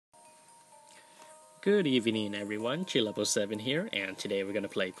Good evening everyone, Level 7 here, and today we're gonna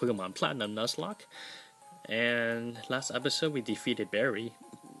play Pokemon Platinum Nuzlocke. And last episode we defeated Barry,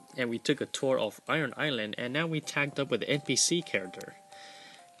 and we took a tour of Iron Island, and now we tagged up with the NPC character.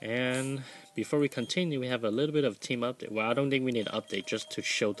 And before we continue, we have a little bit of team update. Well, I don't think we need an update, just to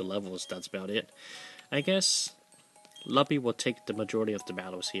show the levels, that's about it. I guess Luppy will take the majority of the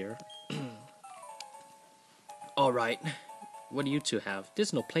battles here. Alright, what do you two have?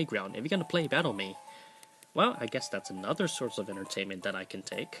 There's no playground. If you're gonna play, battle me. Well, I guess that's another source of entertainment that I can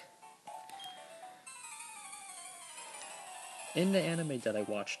take. In the anime that I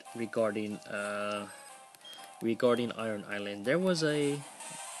watched regarding Iron Island, there was like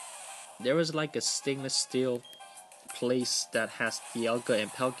a stainless steel place that has Dialga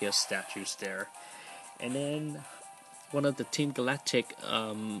and Palkia statues there, and then one of the Team Galactic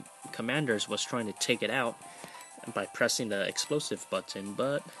commanders was trying to take it out by pressing the explosive button,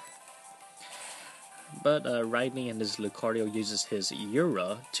 but Ridley and his Lucario uses his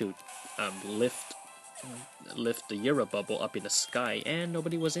Ura to lift the Ura bubble up in the sky, and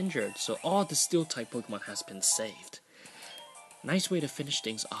nobody was injured, so all the Steel-type Pokemon has been saved. Nice way to finish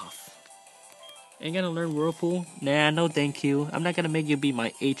things off. Ain't gonna learn Whirlpool? Nah, no thank you. I'm not gonna make you be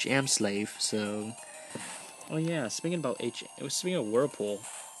my HM slave, so... Oh yeah, speaking of Whirlpool,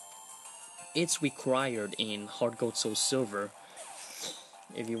 it's required in Heart Gold Soul Silver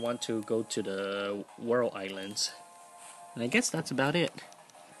if you want to go to the World Islands. And I guess that's about it.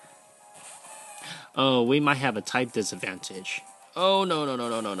 Oh, we might have a type disadvantage. Oh, no.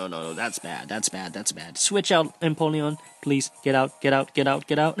 That's bad. Switch out, Empoleon. Please, get out. Gonna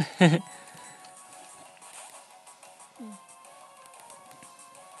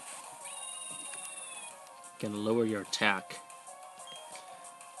lower your attack.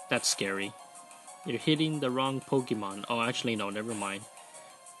 That's scary. You're hitting the wrong Pokemon. Oh, actually, no, never mind.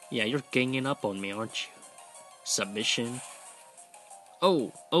 Yeah, you're ganging up on me, aren't you? Submission.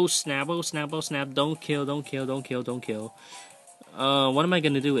 Oh, snap. Don't kill. What am I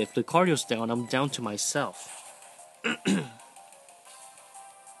gonna do? If Lucario's down, I'm down to myself.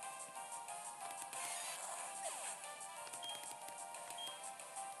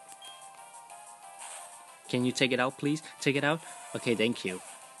 Can you take it out, please? Take it out? Okay, thank you.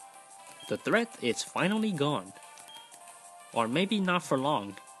 The threat is finally gone. Or maybe not for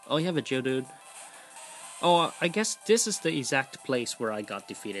long. Oh, you have a Geodude. Oh, I guess this is the exact place where I got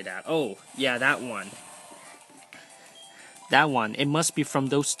defeated at. Oh, yeah, that one. It must be from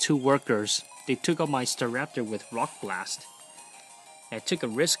those two workers. They took out my Staraptor with Rock Blast. I took a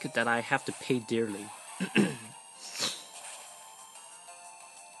risk that I have to pay dearly.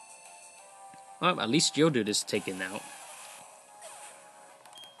 Well, at least Geodude is taken out.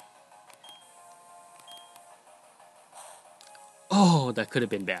 Oh, that could have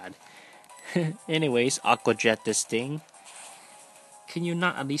been bad. Anyways, Aqua Jet this thing. Can you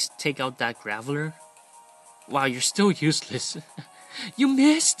not at least take out that Graveler? Wow, you're still useless. You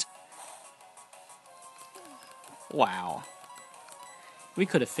missed! Wow. We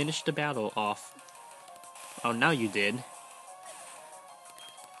could have finished the battle off. Oh, now you did.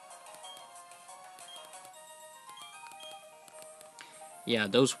 Yeah,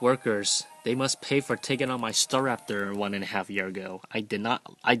 those workers, they must pay for taking on my Staraptor 1.5 years ago. I did not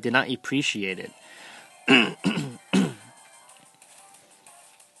appreciate it.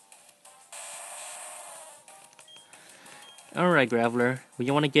 Alright, Graveler,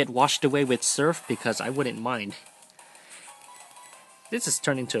 you want to get washed away with surf? Because I wouldn't mind. This is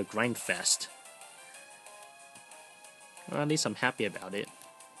turning into a Grindfest. Or at least I'm happy about it.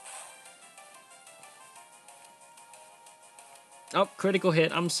 Oh, critical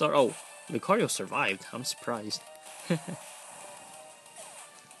hit, I'm sorry. Oh, Lucario survived. I'm surprised.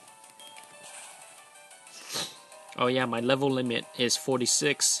 Oh yeah, my level limit is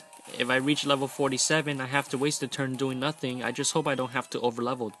 46. If I reach level 47, I have to waste a turn doing nothing. I just hope I don't have to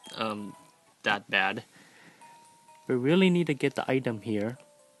overlevel that bad. We really need to get the item here.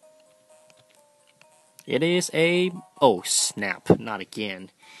 It is a... Oh, snap. Not again.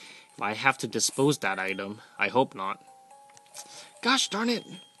 If I have to dispose that item, I hope not. Gosh darn it!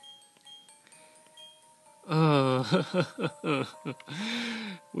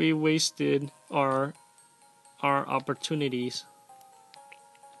 We wasted our opportunities.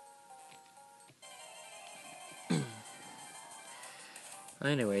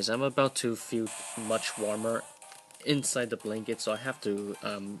 Anyways, I'm about to feel much warmer inside the blanket, so I have to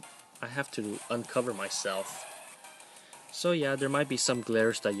uncover myself. So yeah, there might be some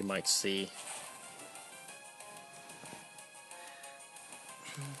glares that you might see.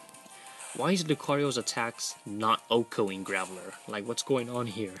 Why is Lucario's attacks not OHKOing Graveler? Like, what's going on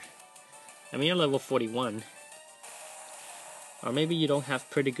here? I mean, you're level 41. Or maybe you don't have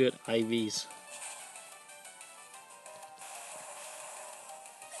pretty good IVs.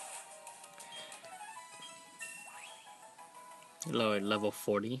 Level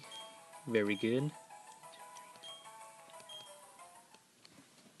 40. Very good.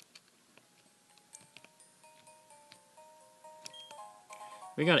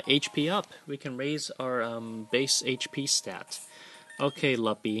 We got HP up. We can raise our base HP stat. Okay,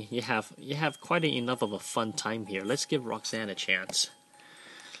 Luppy, you have quite enough of a fun time here. Let's give Roxanne a chance.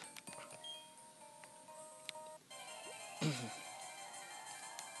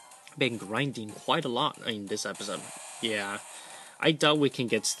 Been grinding quite a lot in this episode. Yeah, I doubt we can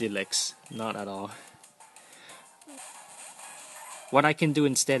get Steelix. Not at all. What I can do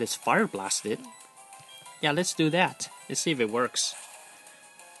instead is Fire Blast it. Yeah, let's do that. Let's see if it works.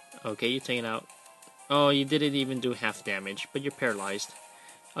 Okay, you take it out. Oh, you didn't even do half damage, but you're paralyzed.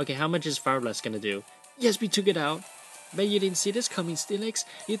 Okay, how much is Fire Blast gonna do? Yes, we took it out. Bet you didn't see this coming, Steelix.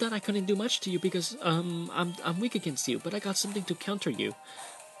 You thought I couldn't do much to you because I'm weak against you, but I got something to counter you.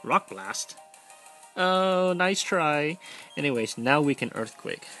 Rock Blast. Oh, nice try. Anyways, now we can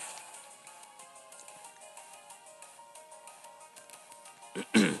Earthquake.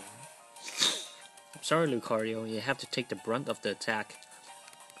 I'm sorry, Lucario. You have to take the brunt of the attack.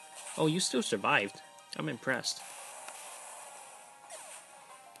 Oh, you still survived. I'm impressed.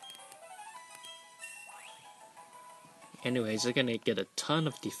 Anyways, they're gonna get a ton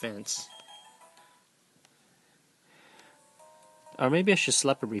of defense. Or maybe I should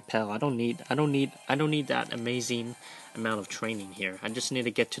slap a repel. I don't need that amazing amount of training here. I just need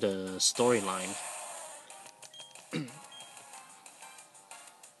to get to the storyline.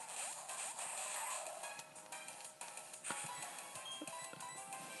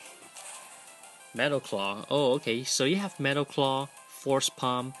 Metal Claw. Oh, okay. So you have Metal Claw, Force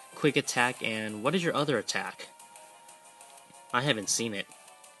Palm, Quick Attack, and what is your other attack? I haven't seen it.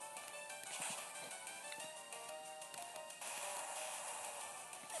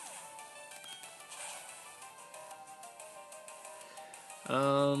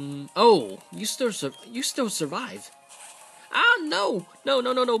 Oh, you still survive. Ah, no!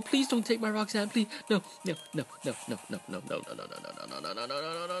 No! Please don't take my Roxanne, please. No.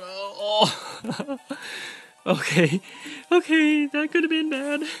 Oh. Okay, that could have been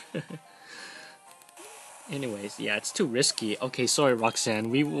bad. Anyways, yeah, it's too risky. Okay, sorry, Roxanne.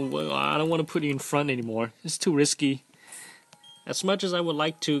 I don't want to put you in front anymore. It's too risky. As much as I would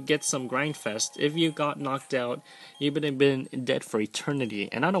like to get some Grindfest, if you got knocked out, you would have been dead for eternity,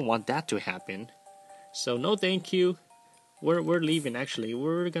 and I don't want that to happen. So no, thank you. We're leaving. Actually,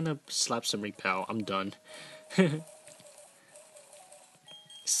 we're gonna slap some repel. I'm done.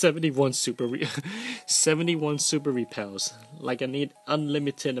 71 super repels. Like I need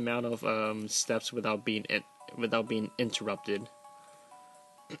unlimited amount of steps without being interrupted.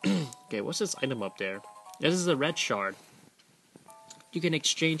 Okay, what's this item up there? This is a red shard. You can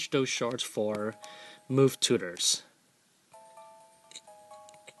exchange those shards for move tutors.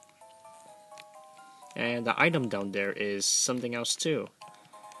 And the item down there is something else too.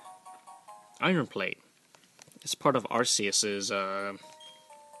 Iron Plate. It's part of Arceus's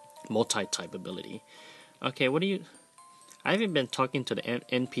multi-type ability. Okay, what do you... I haven't been talking to the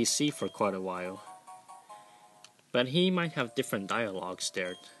NPC for quite a while. But he might have different dialogues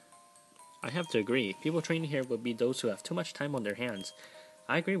there. I have to agree. People training here will be those who have too much time on their hands.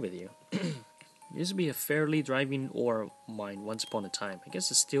 I agree with you. Used to be a fairly driving ore mine once upon a time. I guess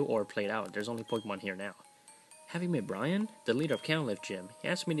the steel ore played out. There's only Pokemon here now. Have you met Brian? The leader of Canliff Gym. He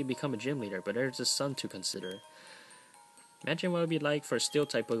asked me to become a gym leader, but there's his son to consider. Imagine what it would be like for a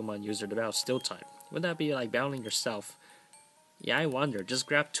Steel-type Pokemon user to battle Steel-type. Would that be like battling yourself? Yeah, I wonder. Just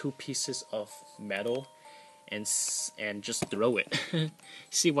grab 2 pieces of metal and just throw it.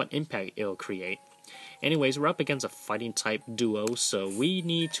 See what impact it'll create. Anyways, we're up against a fighting type duo, so we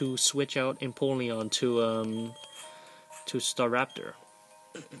need to switch out Empoleon to Staraptor.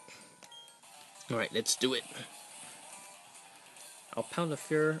 Alright, let's do it. I'll pound the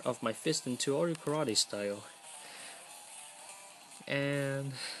fear of my fist into Ori Karate style.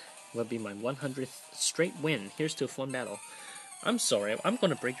 And will be my 100th straight win. Here's to a fun battle. I'm sorry, I'm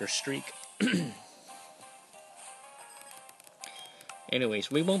gonna break your streak.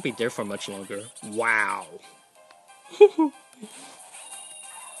 Anyways, we won't be there for much longer. Wow.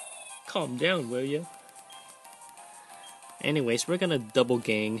 Calm down, will ya? Anyways, we're gonna double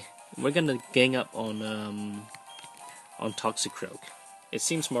gang. We're gonna gang up on Toxicroak. It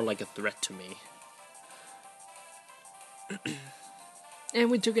seems more like a threat to me.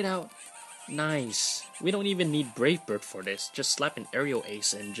 And we took it out. Nice. We don't even need Brave Bird for this. Just slap an Aerial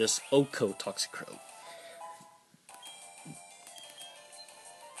Ace and just Oko Toxicroak.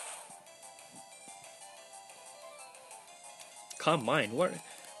 Calm Mind?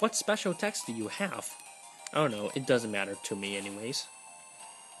 What special attacks do you have? I don't know. It doesn't matter to me anyways.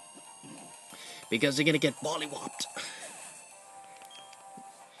 Because you're gonna get mollywopped.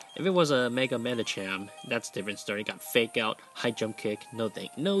 If it was a Mega Medicham, that's a different story. Got Fake Out, High Jump Kick, no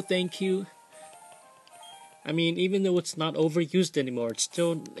thank you. I mean, even though it's not overused anymore,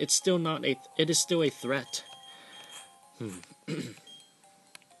 it is still a threat.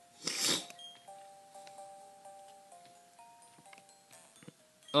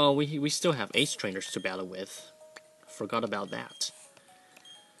 Oh, we still have Ace Trainers to battle with. Forgot about that.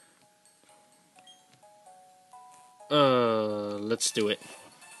 Let's do it.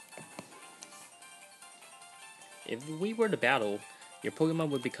 If we were to battle, your Pokemon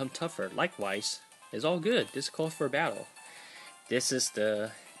would become tougher. Likewise, it's all good. This calls for a battle. This is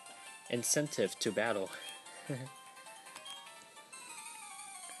the incentive to battle.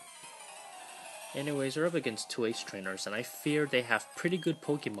 Anyways, we're up against 2 Ace Trainers, and I fear they have pretty good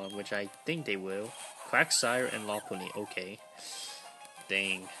Pokemon, which I think they will. Quagsire and Lopunny, okay.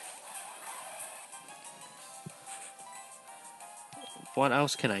 Dang. What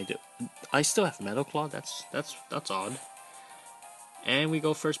else can I do? I still have Metal Claw. That's odd. And we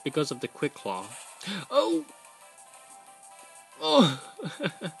go first because of the Quick Claw. Oh! Oh!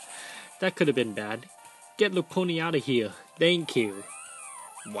 That could have been bad. Get Lopunny out of here. Thank you.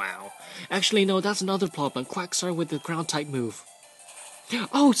 Wow. Actually, no, that's another problem. Quagsire with the ground type move.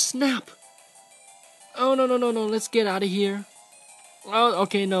 Oh, snap! Oh, no. Let's get out of here. Oh,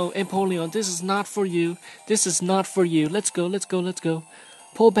 okay, no. Empoleon, this is not for you. This is not for you. Let's go.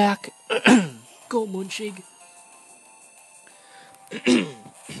 Pull back. Go, Munchig.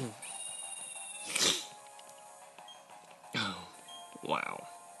 Oh, wow.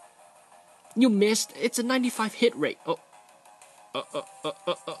 You missed. It's a 95 hit rate. Oh.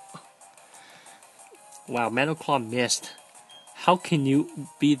 Wow, Metal Claw missed. How can you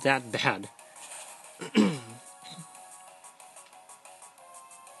be that bad?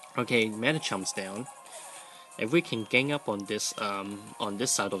 Okay, Medichom's down. If we can gang up on this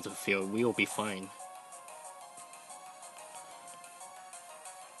side of the field, we will be fine.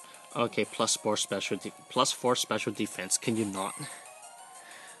 Okay, plus 4 special defense. Can you not?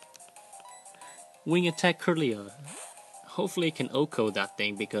 Wing attack Kirlia. Hopefully it can Oko that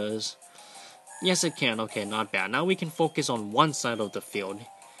thing because yes, it can. Okay, not bad. Now we can focus on one side of the field.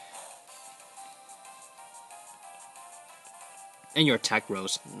 And your attack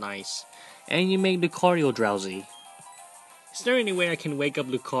rose. Nice. And you make Lucario drowsy. Is there any way I can wake up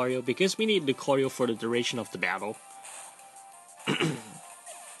Lucario? Because we need Lucario for the duration of the battle.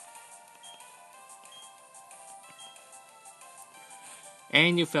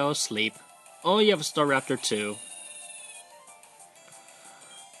 And you fell asleep. Oh, you have a Staraptor too.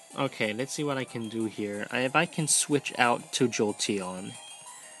 Okay, let's see what I can do here. If I can switch out to Jolteon.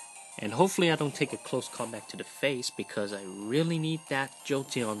 And hopefully I don't take a close combat to the face because I really need that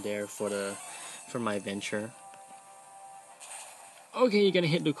Jolteon there for my venture. Okay, you're gonna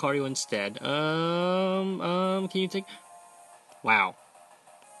hit Lucario instead. Can you take... Wow.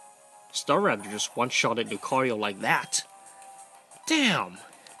 Staraptor just one-shotted Lucario like that. Damn!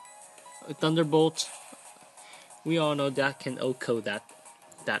 Thunderbolt. We all know that can Oko that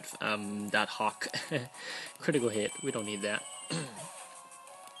hawk. Critical hit. We don't need that.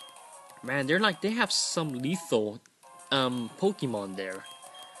 Man, they have some lethal Pokemon there.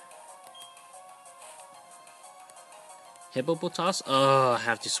 Hippopotas? Oh, I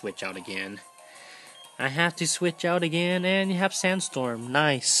have to switch out again. And you have Sandstorm.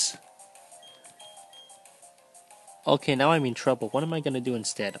 Nice. Okay, now I'm in trouble. What am I gonna do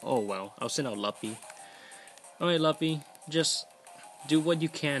instead? Oh well, I'll send out Luffy. Alright, Luffy, just do what you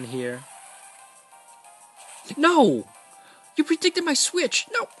can here. No! You predicted my switch!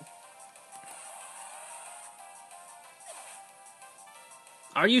 No!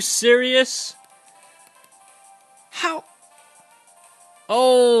 Are you serious? How?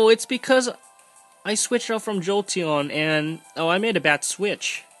 Oh, it's because I switched out from Jolteon and... Oh, I made a bad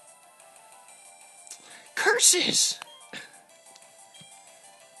switch. Curses!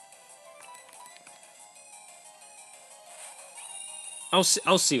 I'll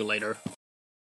see you later.